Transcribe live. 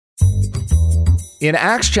In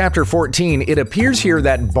Acts chapter 14, it appears here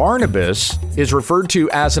that Barnabas is referred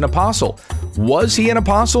to as an apostle. Was he an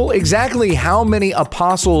apostle? Exactly how many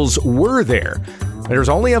apostles were there? There's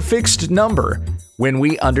only a fixed number when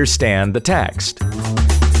we understand the text.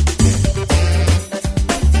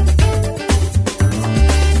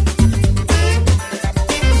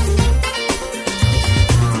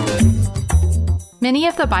 Many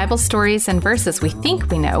of the Bible stories and verses we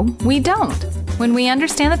think we know, we don't. When We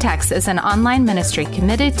Understand the Text is an online ministry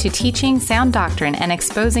committed to teaching sound doctrine and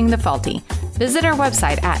exposing the faulty. Visit our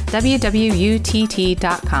website at www.utt.com.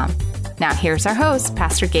 Now here's our host,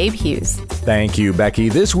 Pastor Gabe Hughes. Thank you, Becky.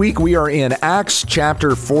 This week we are in Acts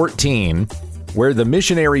chapter 14, where the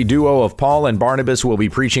missionary duo of Paul and Barnabas will be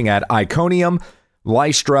preaching at Iconium,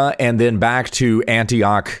 Lystra, and then back to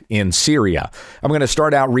Antioch in Syria. I'm going to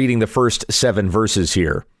start out reading the first 7 verses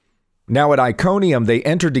here. Now at Iconium, they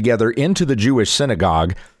entered together into the Jewish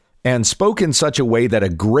synagogue and spoke in such a way that a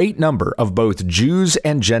great number of both Jews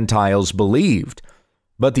and Gentiles believed.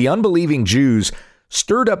 But the unbelieving Jews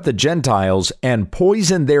stirred up the Gentiles and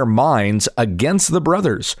poisoned their minds against the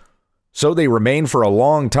brothers. So they remained for a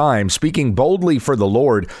long time, speaking boldly for the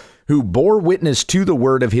Lord, who bore witness to the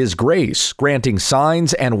word of his grace, granting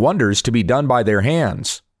signs and wonders to be done by their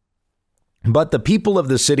hands. But the people of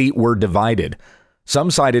the city were divided.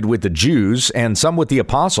 Some sided with the Jews and some with the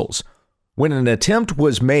apostles. When an attempt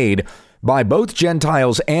was made by both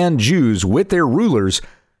Gentiles and Jews with their rulers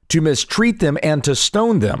to mistreat them and to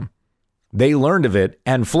stone them, they learned of it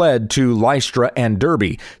and fled to Lystra and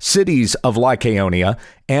Derbe, cities of Lycaonia,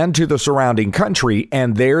 and to the surrounding country,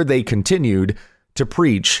 and there they continued to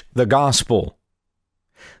preach the gospel.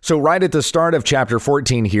 So right at the start of chapter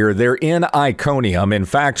 14 here, they're in Iconium. In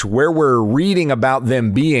fact, where we're reading about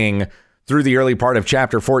them being through the early part of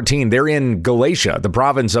chapter 14, they're in Galatia, the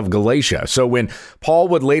province of Galatia. So when Paul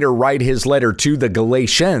would later write his letter to the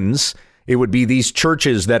Galatians, it would be these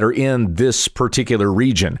churches that are in this particular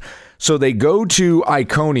region. So they go to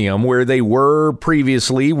Iconium, where they were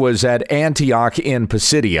previously was at Antioch in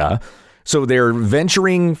Pisidia. So they're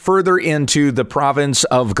venturing further into the province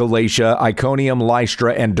of Galatia. Iconium,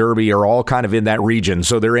 Lystra, and Derbe are all kind of in that region.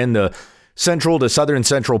 So they're in the central to southern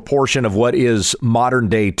central portion of what is modern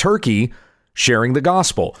day Turkey, sharing the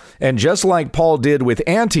gospel. And just like Paul did with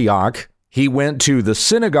Antioch, he went to the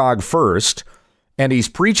synagogue first, and he's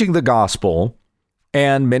preaching the gospel,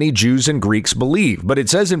 and many Jews and Greeks believe. But it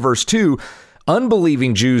says in verse 2,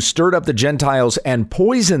 unbelieving Jews stirred up the Gentiles and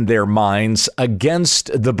poisoned their minds against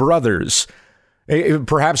the brothers.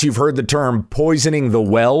 Perhaps you've heard the term poisoning the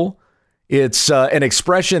well. It's an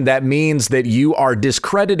expression that means that you are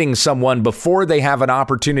discrediting someone before they have an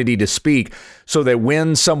opportunity to speak, so that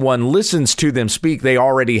when someone listens to them speak, they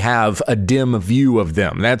already have a dim view of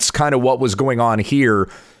them. That's kind of what was going on here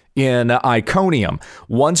in Iconium.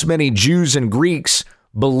 Once many Jews and Greeks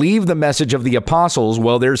believe the message of the apostles,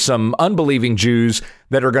 well, there's some unbelieving Jews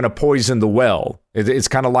that are going to poison the well. It's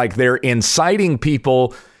kind of like they're inciting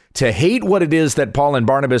people to hate what it is that Paul and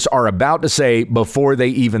Barnabas are about to say before they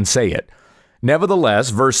even say it.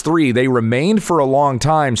 Nevertheless, verse 3, they remained for a long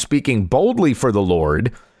time speaking boldly for the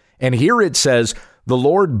Lord. And here it says, the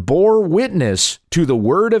Lord bore witness to the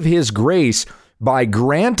word of his grace by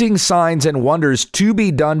granting signs and wonders to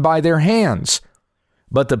be done by their hands.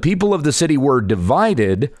 But the people of the city were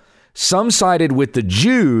divided. Some sided with the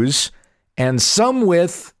Jews and some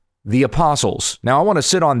with the apostles. Now, I want to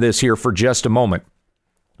sit on this here for just a moment.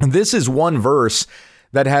 This is one verse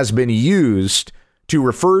that has been used to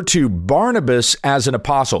refer to Barnabas as an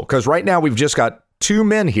apostle, because right now we've just got 2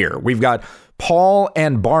 men here. We've got Paul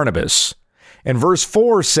and Barnabas. And verse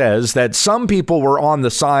 4 says that some people were on the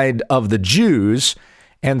side of the Jews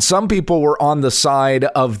and some people were on the side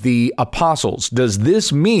of the apostles. Does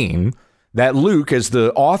this mean that Luke, as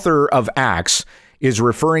the author of Acts, is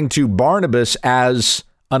referring to Barnabas as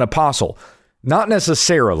an apostle? Not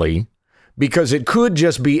necessarily, because it could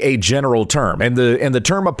just be a general term. And the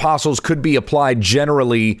term apostles could be applied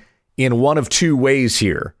generally in one of 2 ways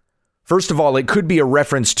here. First of all, it could be a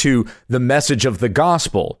reference to the message of the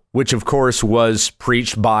gospel, which of course was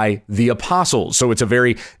preached by the apostles. So it's a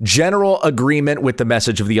very general agreement with the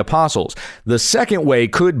message of the apostles. The second way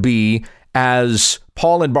could be as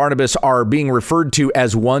Paul and Barnabas are being referred to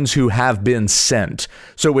as ones who have been sent.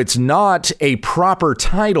 So it's not a proper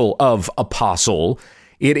title of apostle.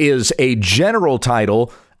 It is a general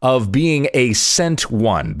title of being a sent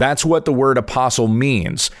one. That's what the word apostle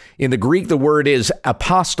means. In the Greek, the word is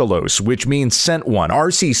apostolos, which means sent one.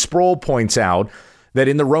 R.C. Sproul points out that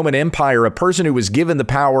in the Roman Empire, a person who was given the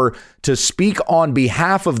power to speak on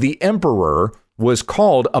behalf of the emperor was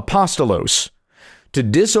called apostolos. To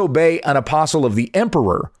disobey an apostle of the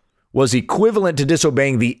emperor was equivalent to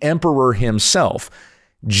disobeying the emperor himself.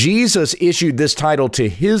 Jesus issued this title to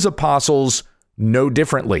his apostles no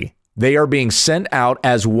differently. They are being sent out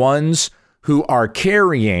as ones who are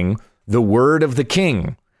carrying the word of the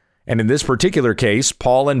king. And in this particular case,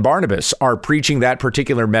 Paul and Barnabas are preaching that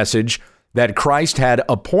particular message that Christ had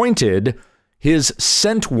appointed his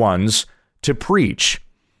sent ones to preach.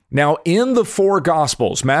 Now, in the four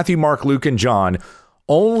Gospels, Matthew, Mark, Luke, and John,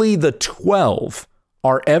 only the 12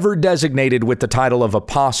 are ever designated with the title of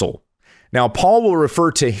apostle. Now, Paul will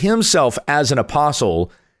refer to himself as an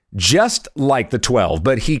apostle just like the 12,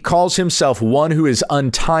 but he calls himself one who is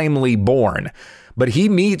untimely born. But he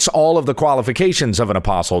meets all of the qualifications of an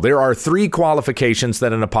apostle. There are three qualifications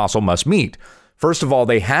that an apostle must meet. First of all,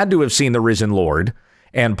 they had to have seen the risen Lord,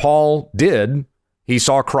 and Paul did. He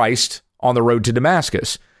saw Christ on the road to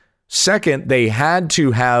Damascus. Second, they had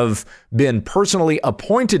to have been personally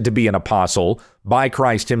appointed to be an apostle by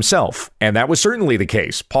Christ himself. And that was certainly the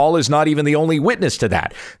case. Paul is not even the only witness to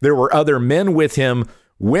that. There were other men with him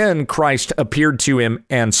when Christ appeared to him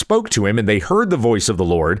and spoke to him, and they heard the voice of the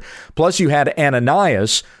Lord. Plus, you had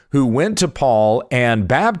Ananias, who went to Paul and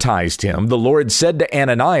baptized him. The Lord said to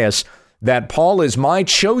Ananias that Paul is my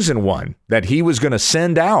chosen one, that he was going to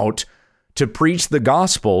send out to preach the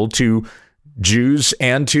gospel to Jews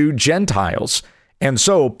and to Gentiles. And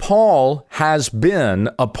so Paul has been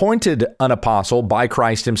appointed an apostle by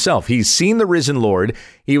Christ himself. He's seen the risen Lord.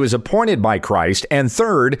 He was appointed by Christ. And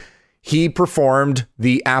third, he performed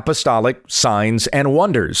the apostolic signs and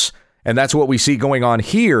wonders. And that's what we see going on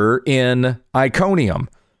here in Iconium.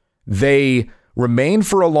 They remained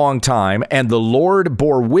for a long time, and the Lord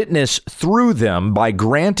bore witness through them by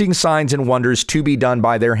granting signs and wonders to be done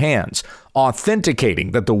by their hands,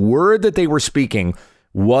 authenticating that the word that they were speaking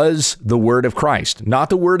was the word of Christ, not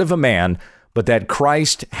the word of a man, but that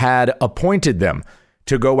Christ had appointed them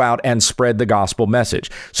to go out and spread the gospel message.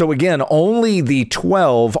 So again, only the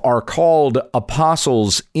 12 are called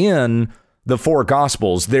apostles in the four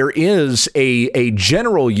gospels. There is a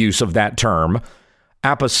general use of that term,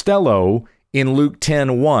 apostello, in Luke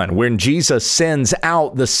 10:1, when Jesus sends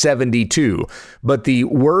out the 72. But the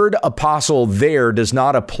word apostle there does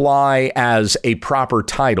not apply as a proper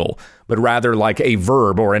title, but rather like a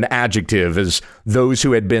verb or an adjective, as those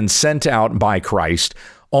who had been sent out by Christ.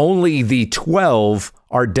 Only the 12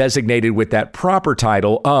 are designated with that proper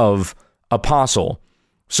title of apostle.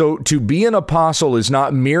 So to be an apostle is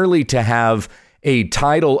not merely to have a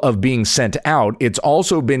title of being sent out. It's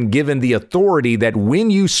also been given the authority that when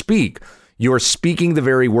you speak, you're speaking the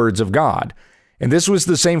very words of God. And this was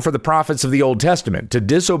the same for the prophets of the Old Testament. To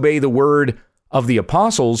disobey the word of the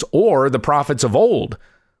apostles or the prophets of old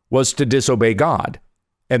was to disobey God.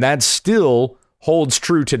 And that still holds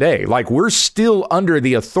true today. Like, we're still under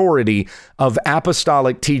the authority of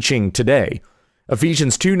apostolic teaching today.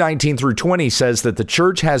 Ephesians 2:19 through 20 says that the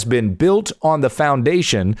church has been built on the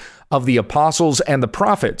foundation of the apostles and the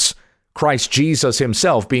prophets, Christ Jesus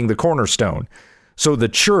himself being the cornerstone. So the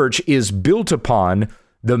church is built upon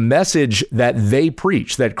the message that they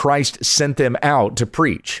preach, that Christ sent them out to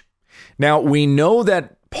preach. Now, we know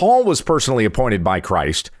that Paul was personally appointed by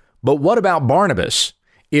Christ, but what about Barnabas?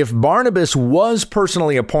 If Barnabas was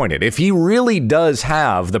personally appointed, if he really does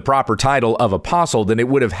have the proper title of apostle, then it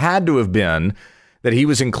would have had to have been that he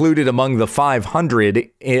was included among the 500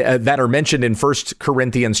 that are mentioned in 1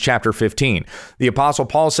 Corinthians chapter 15. The Apostle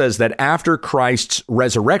Paul says that after Christ's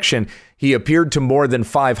resurrection, he appeared to more than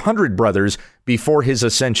 500 brothers before his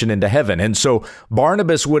ascension into heaven. And so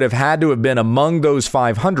Barnabas would have had to have been among those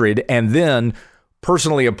 500 and then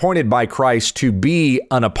personally appointed by Christ to be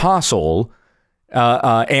an apostle.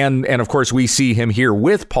 And of course, we see him here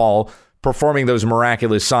with Paul performing those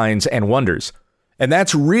miraculous signs and wonders. And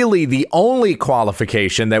that's really the only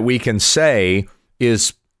qualification that we can say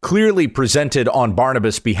is clearly presented on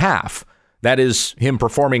Barnabas' behalf. That is him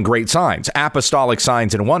performing great signs, apostolic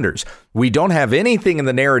signs and wonders. We don't have anything in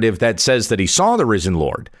the narrative that says that he saw the risen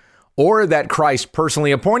Lord or that Christ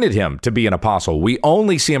personally appointed him to be an apostle. We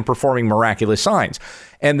only see him performing miraculous signs.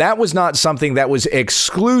 And that was not something that was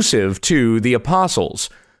exclusive to the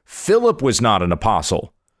apostles. Philip was not an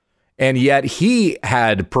apostle. And yet he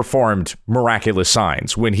had performed miraculous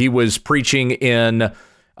signs when he was preaching in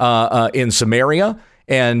Samaria,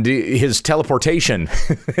 and his teleportation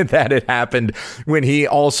that had happened when he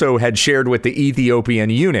also had shared with the Ethiopian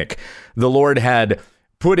eunuch. The Lord had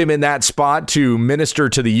put him in that spot to minister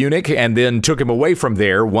to the eunuch and then took him away from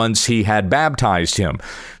there once he had baptized him.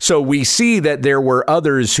 So we see that there were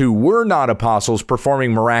others who were not apostles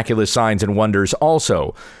performing miraculous signs and wonders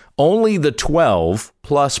also. Only the 12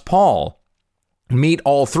 plus Paul meet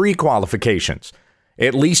all three qualifications,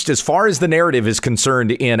 at least as far as the narrative is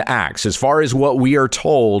concerned in Acts. As far as what we are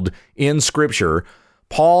told in Scripture,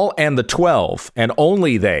 Paul and the 12, and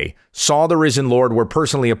only they, saw the risen Lord, were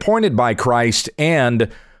personally appointed by Christ,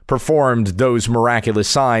 and performed those miraculous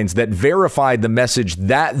signs that verified the message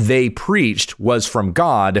that they preached was from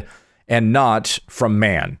God and not from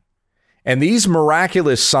man. And these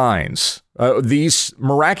miraculous signs, these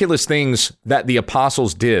miraculous things that the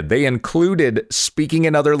apostles did, they included speaking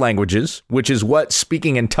in other languages, which is what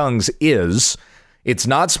speaking in tongues is. It's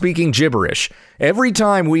not speaking gibberish. Every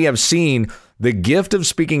time we have seen the gift of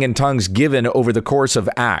speaking in tongues given over the course of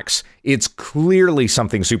Acts, it's clearly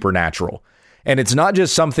something supernatural. And it's not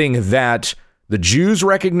just something that the Jews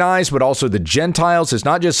recognize, but also the Gentiles. It's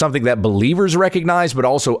not just something that believers recognize, but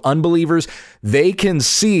also unbelievers. They can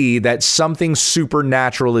see that something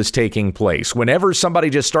supernatural is taking place. Whenever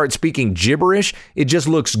somebody just starts speaking gibberish, it just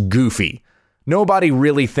looks goofy. Nobody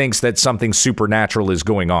really thinks that something supernatural is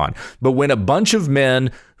going on. But when a bunch of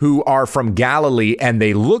men who are from Galilee and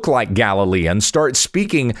they look like Galileans start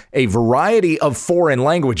speaking a variety of foreign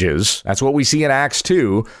languages, that's what we see in Acts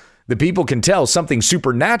 2, the people can tell something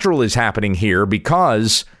supernatural is happening here,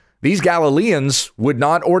 because these Galileans would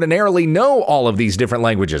not ordinarily know all of these different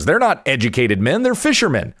languages. They're not educated men. They're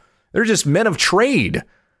fishermen. They're just men of trade.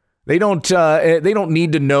 They don't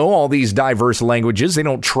need to know all these diverse languages. They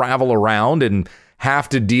don't travel around and have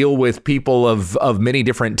to deal with people of many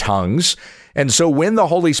different tongues. And so when the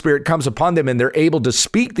Holy Spirit comes upon them and they're able to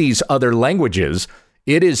speak these other languages,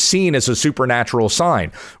 it is seen as a supernatural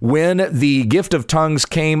sign. When the gift of tongues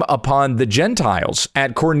came upon the Gentiles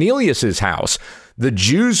at Cornelius's house, the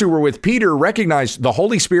Jews who were with Peter recognized the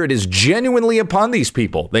Holy Spirit is genuinely upon these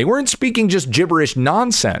people. They weren't speaking just gibberish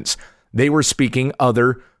nonsense. They were speaking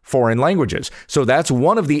other foreign languages. So that's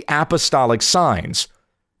one of the apostolic signs.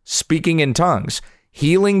 Speaking in tongues,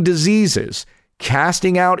 healing diseases,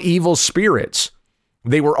 casting out evil spirits.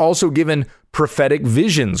 They were also given prophetic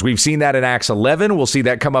visions. We've seen that in Acts 11. We'll see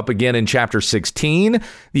that come up again in chapter 16.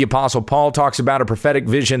 The Apostle Paul talks about a prophetic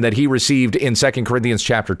vision that he received in 2 Corinthians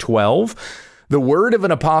chapter 12. The word of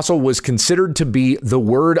an apostle was considered to be the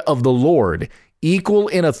word of the Lord, equal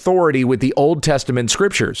in authority with the Old Testament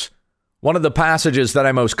scriptures. One of the passages that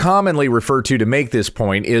I most commonly refer to make this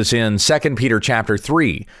point is in 2 Peter chapter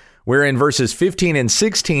 3, where in verses 15 and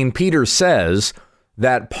 16, Peter says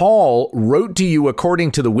that Paul wrote to you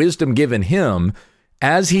according to the wisdom given him,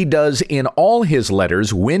 as he does in all his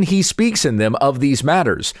letters when he speaks in them of these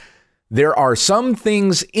matters. There are some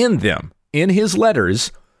things in them, in his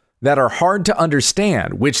letters, that are hard to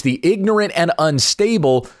understand, which the ignorant and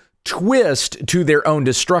unstable twist to their own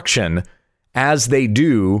destruction, as they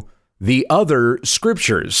do the other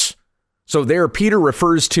scriptures. So there Peter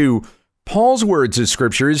refers to Paul's words as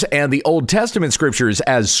scriptures and the Old Testament scriptures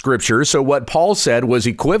as scripture. So what Paul said was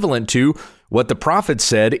equivalent to what the prophets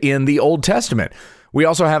said in the Old Testament. We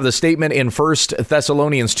also have the statement in 1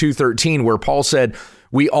 Thessalonians 2:13 where Paul said,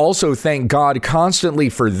 "We also thank God constantly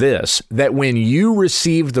for this, that when you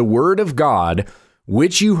received the word of God,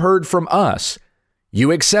 which you heard from us,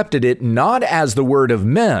 you accepted it not as the word of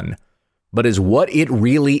men, but as what it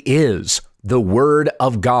really is, the word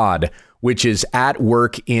of God, which is at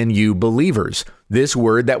work in you believers." This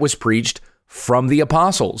word that was preached from the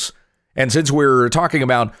apostles. And since we're talking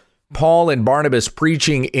about Paul and Barnabas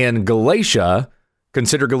preaching in Galatia,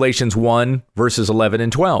 consider Galatians 1, verses 11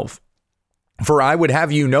 and 12. "For I would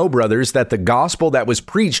have you know, brothers, that the gospel that was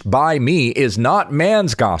preached by me is not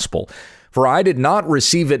man's gospel. For I did not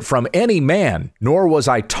receive it from any man, nor was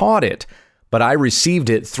I taught it, but I received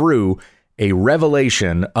it through a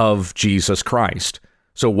revelation of Jesus Christ."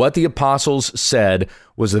 So what the apostles said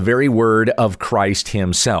was the very word of Christ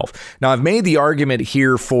himself. Now, I've made the argument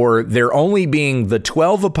here for there only being the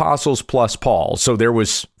 12 apostles plus Paul. So there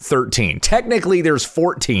was 13. Technically, there's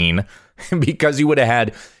 14 because you would have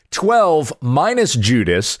had 12 minus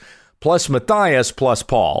Judas plus Matthias plus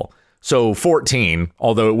Paul. So 14,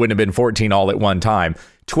 although it wouldn't have been 14 all at one time.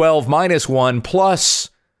 12 minus 1 plus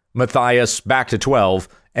Matthias back to 12.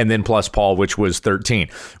 And then plus Paul, which was 13.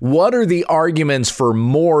 What are the arguments for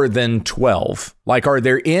more than 12? Like, are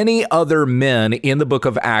there any other men in the book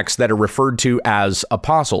of Acts that are referred to as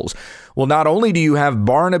apostles? Well, not only do you have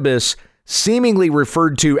Barnabas seemingly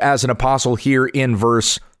referred to as an apostle here in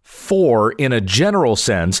verse 4 in a general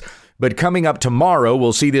sense, but coming up tomorrow,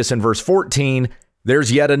 we'll see this in verse 14, there's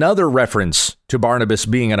yet another reference to Barnabas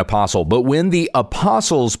being an apostle. But when the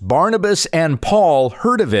apostles Barnabas and Paul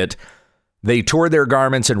heard of it, they tore their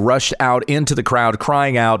garments and rushed out into the crowd,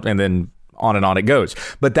 crying out, and then on and on it goes.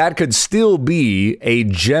 But that could still be a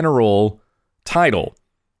general title.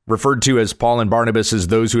 referred to as Paul and Barnabas as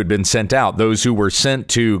those who had been sent out, those who were sent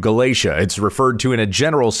to Galatia. It's referred to in a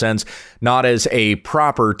general sense, not as a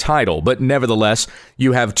proper title. But nevertheless,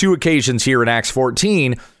 you have two occasions here in Acts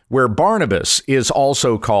 14 where Barnabas is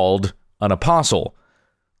also called an apostle.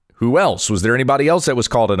 Who else? Was there anybody else that was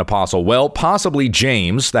called an apostle? Well, possibly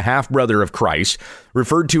James, the half-brother of Christ,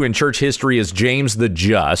 referred to in church history as James the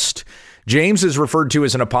Just. James is referred to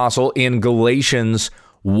as an apostle in Galatians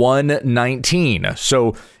 1:19.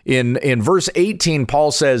 So in verse 18,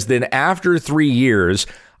 Paul says, "Then after 3 years,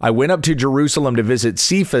 I went up to Jerusalem to visit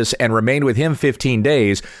Cephas and remained with him 15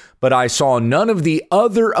 days, but I saw none of the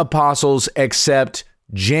other apostles except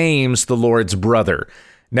James, the Lord's brother."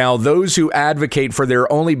 Now, those who advocate for there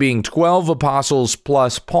only being 12 apostles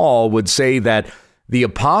plus Paul would say that the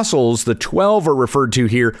apostles, the 12 are referred to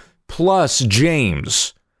here, plus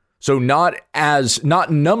James. So not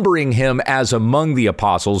numbering him as among the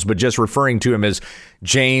apostles, but just referring to him as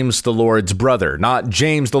James, the Lord's brother, not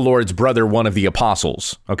James, the Lord's brother, one of the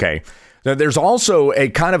apostles. Okay. Now, there's also a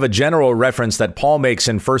kind of a general reference that Paul makes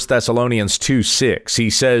in 1 Thessalonians 2:6.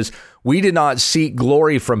 He says, "We did not seek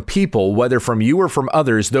glory from people, whether from you or from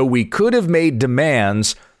others, though we could have made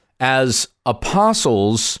demands as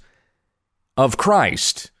apostles of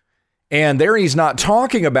Christ." And there he's not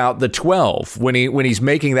talking about the 12 when he's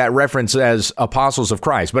making that reference as apostles of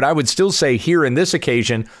Christ. But I would still say here in this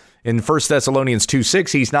occasion, in 1 Thessalonians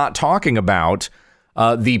 2:6, he's not talking about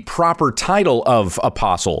the proper title of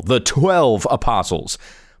apostle, the 12 apostles,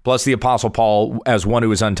 plus the apostle Paul as one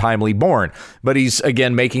who is untimely born. But he's,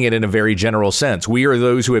 again, making it in a very general sense. We are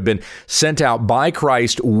those who have been sent out by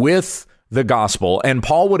Christ with the gospel. And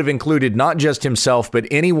Paul would have included not just himself, but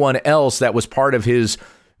anyone else that was part of his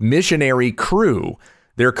missionary crew.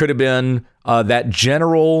 There could have been that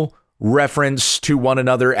general reference to one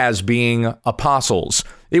another as being apostles.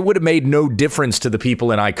 It would have made no difference to the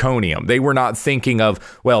people in Iconium. They were not thinking of,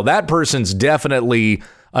 well, that person's definitely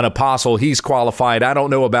an apostle. He's qualified. I don't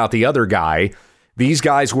know about the other guy. These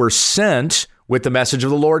guys were sent with the message of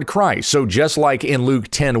the Lord Christ. So just like in Luke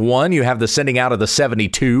 10:1, you have the sending out of the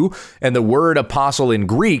 72, and the word apostle in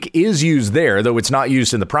Greek is used there, though it's not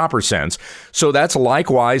used in the proper sense. So that's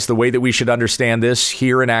likewise the way that we should understand this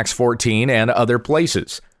here in Acts 14 and other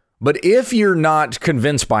places. But if you're not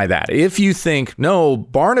convinced by that, if you think, no,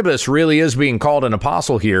 Barnabas really is being called an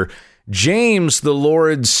apostle here, James, the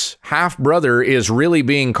Lord's half-brother, is really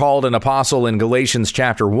being called an apostle in Galatians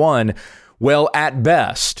chapter 1, well, at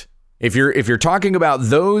best, if you're talking about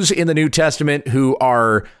those in the New Testament who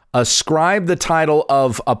are ascribed the title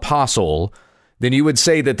of apostle, then you would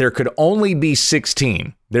say that there could only be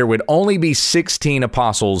 16. There would only be 16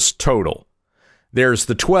 apostles total. There's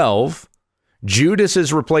the 12. Judas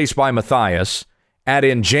is replaced by Matthias. Add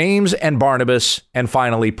in James and Barnabas, and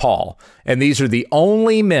finally Paul. And these are the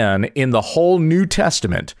only men in the whole New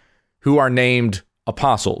Testament who are named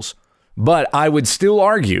apostles. But I would still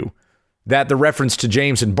argue that the reference to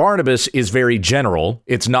James and Barnabas is very general.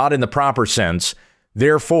 It's not in the proper sense.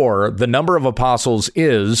 Therefore, the number of apostles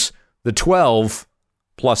is the 12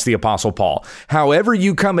 plus the apostle Paul. However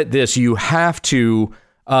you come at this, you have to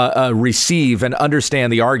receive and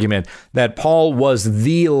understand the argument that Paul was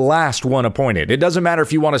the last one appointed. It doesn't matter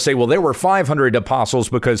if you want to say, well, there were 500 apostles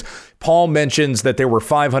because Paul mentions that there were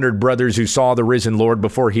 500 brothers who saw the risen Lord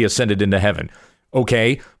before he ascended into heaven.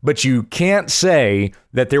 Okay, but you can't say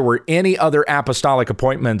that there were any other apostolic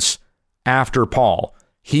appointments after Paul.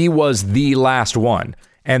 He was the last one.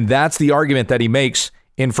 And that's the argument that he makes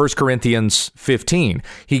in 1 Corinthians 15.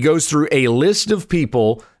 He goes through a list of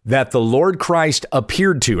people that the Lord Christ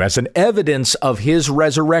appeared to as an evidence of his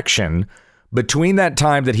resurrection between that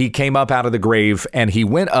time that he came up out of the grave and he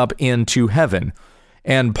went up into heaven.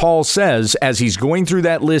 And Paul says, as he's going through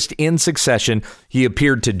that list in succession, he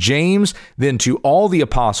appeared to James, then to all the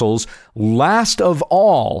apostles, last of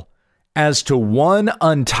all, as to one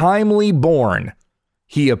untimely born,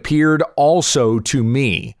 he appeared also to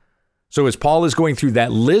me. So as Paul is going through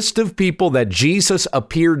that list of people that Jesus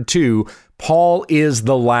appeared to, Paul is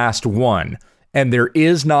the last one. And there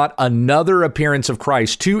is not another appearance of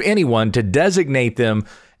Christ to anyone to designate them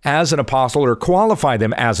as an apostle or qualify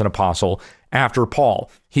them as an apostle after Paul.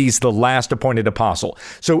 He's the last appointed apostle.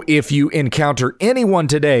 So if you encounter anyone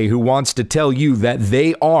today who wants to tell you that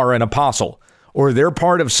they are an apostle or they're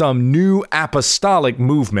part of some new apostolic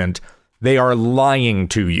movement, they are lying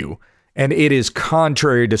to you. And it is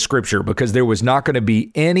contrary to Scripture because there was not going to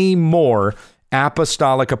be any more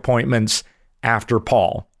apostolic appointments after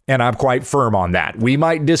Paul. And I'm quite firm on that. We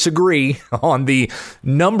might disagree on the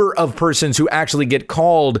number of persons who actually get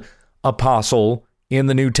called apostle in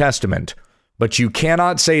the New Testament. But you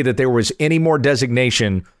cannot say that there was any more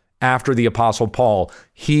designation after the Apostle Paul.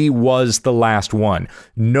 He was the last one.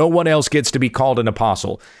 No one else gets to be called an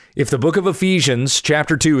apostle. If the book of Ephesians,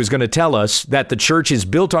 chapter 2, is going to tell us that the church is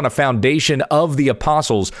built on a foundation of the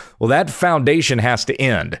apostles, well, that foundation has to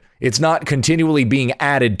end. It's not continually being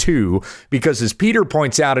added to, because as Peter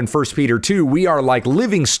points out in 1 Peter 2, we are like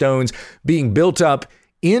living stones being built up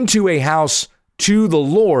into a house to the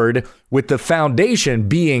Lord, with the foundation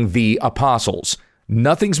being the apostles.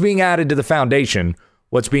 Nothing's being added to the foundation.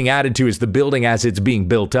 What's being added to is the building as it's being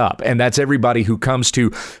built up. And that's everybody who comes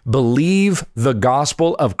to believe the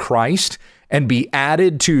gospel of Christ and be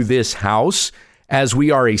added to this house, as we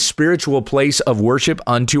are a spiritual place of worship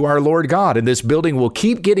unto our Lord God. And this building will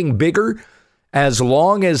keep getting bigger as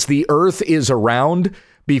long as the earth is around.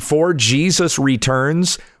 Before Jesus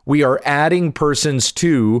returns, we are adding persons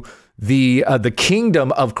to the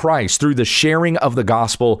kingdom of Christ through the sharing of the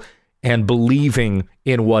gospel and believing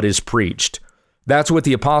in what is preached. That's what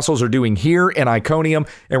the apostles are doing here in Iconium,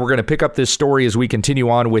 and we're going to pick up this story as we continue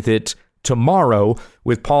on with it tomorrow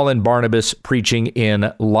with Paul and Barnabas preaching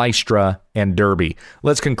in Lystra and Derbe.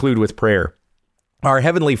 Let's conclude with prayer. Our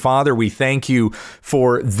Heavenly Father, we thank you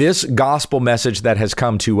for this gospel message that has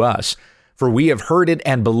come to us, for we have heard it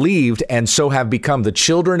and believed, and so have become the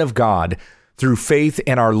children of God through faith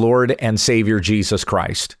in our Lord and Savior Jesus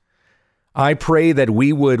Christ. I pray that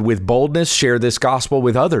we would with boldness share this gospel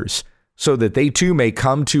with others, so that they too may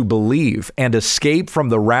come to believe and escape from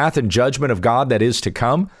the wrath and judgment of God that is to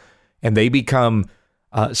come, and they become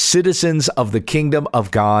citizens of the kingdom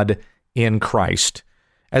of God in Christ.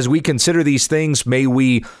 As we consider these things, may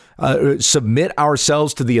we submit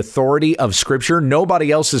ourselves to the authority of Scripture.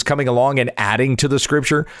 Nobody else is coming along and adding to the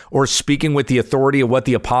Scripture or speaking with the authority of what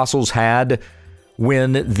the apostles had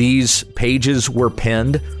when these pages were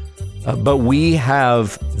penned. But we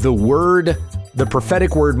have the word, the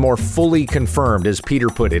prophetic word, more fully confirmed, as Peter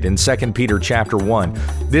put it in 2 Peter chapter 1.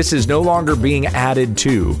 This is no longer being added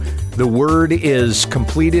to. The word is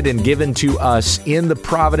completed and given to us in the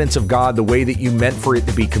providence of God, the way that you meant for it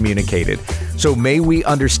to be communicated. So may we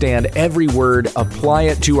understand every word, apply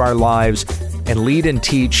it to our lives, and lead and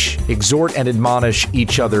teach, exhort and admonish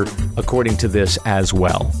each other according to this as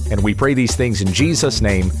well. And we pray these things in Jesus'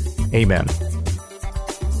 name. Amen.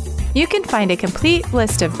 You can find a complete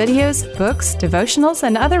list of videos, books, devotionals,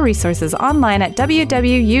 and other resources online at www.utt.com.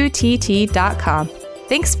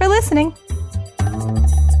 Thanks for listening.